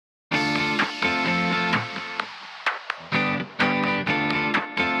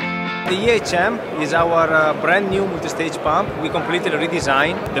The EHM is our brand new multi-stage pump. We completely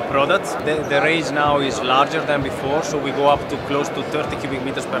redesigned the product. The range now is larger than before, so we go up to close to 30 cubic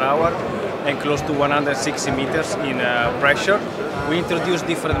meters per hour and close to 160 meters in pressure. We introduce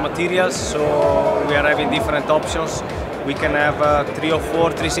different materials, so we are having different options. We can have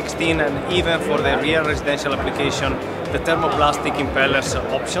 304, 316, and even for the real residential application, the thermoplastic impellers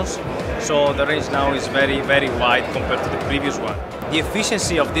options. So the range now is very, very wide compared to the previous one. The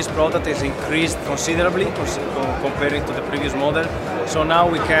efficiency of this product is increased considerably comparing to the previous model. So now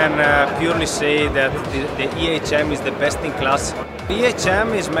we can purely say that the EHM is the best in class. The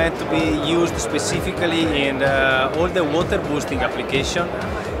EHM is meant to be used specifically in all the water boosting application.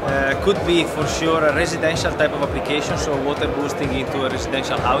 Could be for sure a residential type of application, so water boosting into a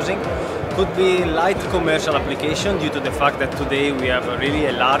residential housing. Could be light commercial application due to the fact that today we have really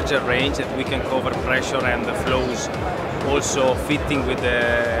a larger range that we can cover pressure and the flows, also fitting with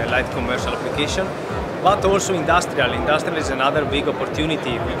the light commercial application. But also industrial. Industrial is another big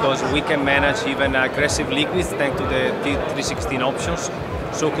opportunity because we can manage even aggressive liquids thanks to the T316 options.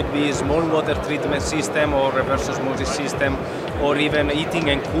 So it could be a small water treatment system or reverse osmosis system, or even heating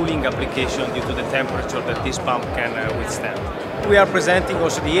and cooling application due to the temperature that this pump can withstand. We are presenting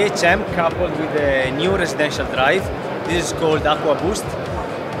also the EHM coupled with a new residential drive. This is called Aqua Boost.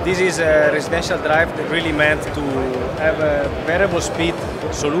 This is a residential drive that really meant to have a variable speed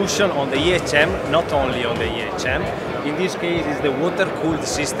solution on the EHM, not only on the EHM. In this case, it's the water-cooled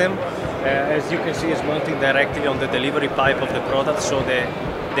system. As you can see, it's mounted directly on the delivery pipe of the product, so the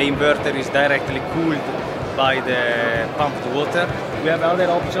inverter is directly cooled by the pumped water. We have other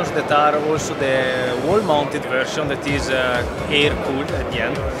options that are also the wall-mounted version that is air-cooled at the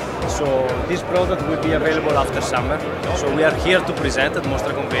end. So this product will be available after summer. So we are here to present at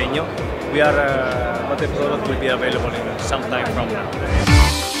Mostra Convegno. But the product will be available in some time from now.